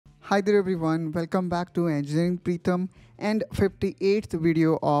Hi there everyone, welcome back to Engineering Pritam and 58th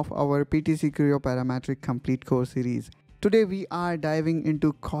video of our PTC Creo Parametric Complete Course series. Today we are diving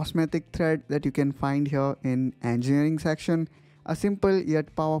into Cosmetic Thread that you can find here in Engineering section, a simple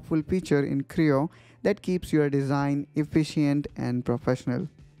yet powerful feature in Creo that keeps your design efficient and professional.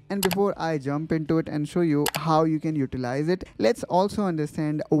 And before I jump into it and show you how you can utilize it, let's also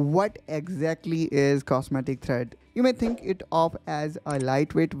understand what exactly is Cosmetic Thread. You may think it of as a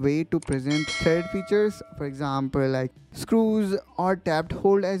lightweight way to present thread features, for example like screws or tapped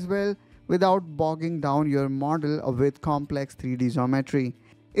hold as well, without bogging down your model with complex 3D geometry.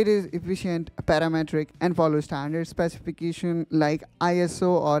 It is efficient, parametric, and follows standard specification like ISO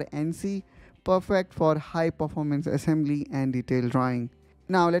or NC, perfect for high performance assembly and detail drawing.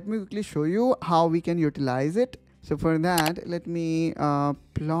 Now let me quickly show you how we can utilize it. So for that, let me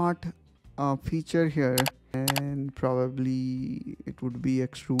plot a feature here, and probably it would be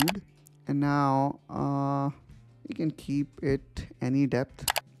extrude. And now we can keep it any depth.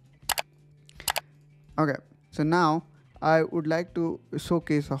 Okay, so now I would like to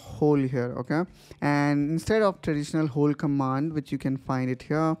showcase a hole here, okay? And instead of traditional hole command, which you can find it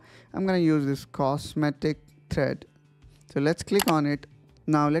here, I'm gonna use this Cosmetic Thread. So let's click on it.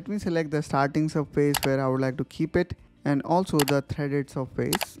 Now let me select the starting surface where I would like to keep it, and also the threaded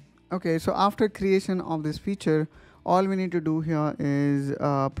surface. Okay, so after creation of this feature, all we need to do here is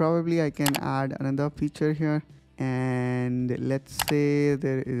probably I can add another feature here, and let's say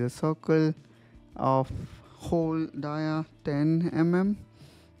there is a circle of hole dia 10 mm,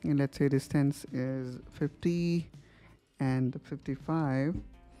 and let's say distance is 50 and 55,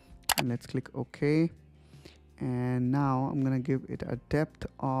 and let's click OK. And now I'm gonna give it a depth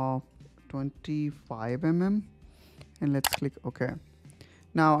of 25 mm, and let's click OK.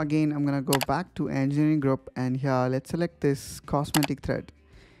 Now again I'm gonna go back to engineering group, and here let's select this Cosmetic Thread,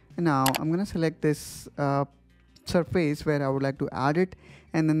 and now I'm gonna select this surface where I would like to add it,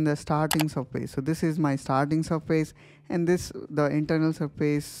 and then the starting surface. So this is my starting surface, and this the internal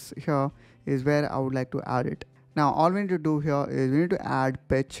surface here is where I would like to add it. Now all we need to do here is we need to add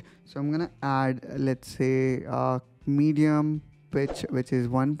pitch. So I'm gonna add, let's say, medium pitch, which is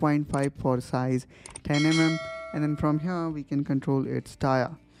 1.5 for size 10 mm, and then from here we can control its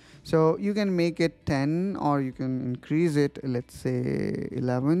dia. So you can make it 10 or you can increase it, let's say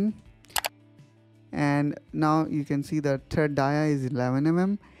 11. And now you can see the thread dia is 11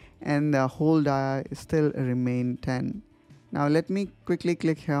 mm and the whole dia still remain 10. Now let me quickly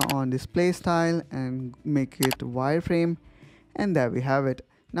click here on display style and make it wireframe, and there we have it.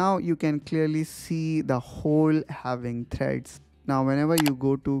 Now you can clearly see the hole having threads. Now whenever you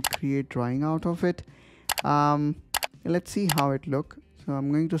go to create drawing out of it, let's see how it look. So I'm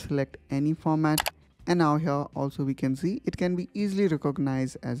going to select any format, and now here also we can see it can be easily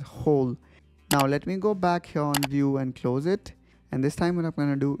recognized as hole. Now let me go back here on view and close it, and this time what I'm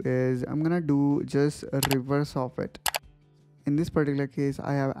gonna do is I'm gonna do just a reverse of it. In this particular case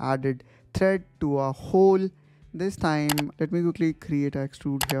I have added thread to a hole. This time let me quickly create a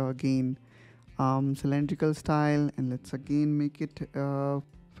extrude here again, cylindrical style, and let's again make it for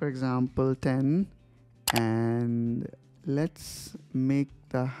example 10, and let's make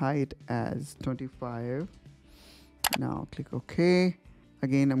the height as 25. Now click OK.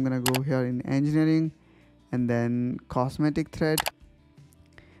 Again I'm gonna go here in engineering and then Cosmetic Thread,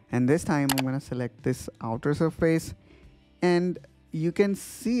 and this time I'm gonna select this outer surface, and you can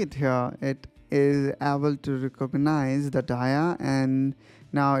see it here. It is able to recognize the dia, and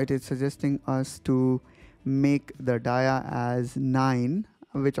now it is suggesting us to make the dia as 9,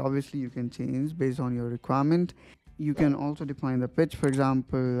 which obviously you can change based on your requirement. You can also define the pitch. For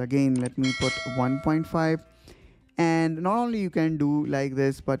example, again let me put 1.5, and not only you can do like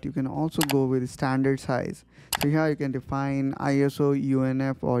this, but you can also go with standard size. So here you can define ISO,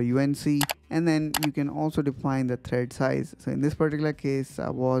 UNF or UNC, and then you can also define the thread size. So in this particular case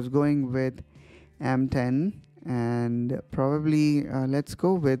I was going with M10, and probably let's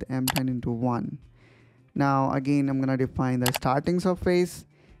go with M10 into 1. Now again I'm gonna define the starting surface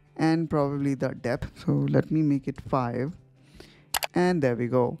and probably the depth, so let me make it 5, and there we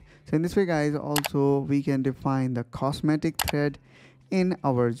go. So in this way guys, also we can define the Cosmetic Thread in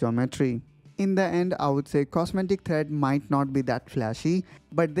our geometry. In the end, I would say Cosmetic Thread might not be that flashy,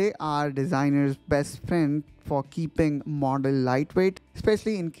 but they are designers' best friend for keeping model lightweight,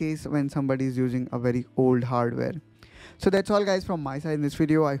 especially in case when somebody is using a very old hardware. So that's all guys from my side in this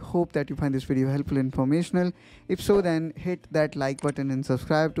video. I hope that you find this video helpful and informational. If so, then hit that like button and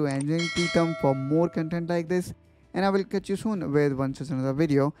subscribe to Engineering Pritam for more content like this. And I will catch you soon with one such another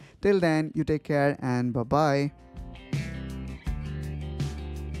video. Till then, you take care and bye bye.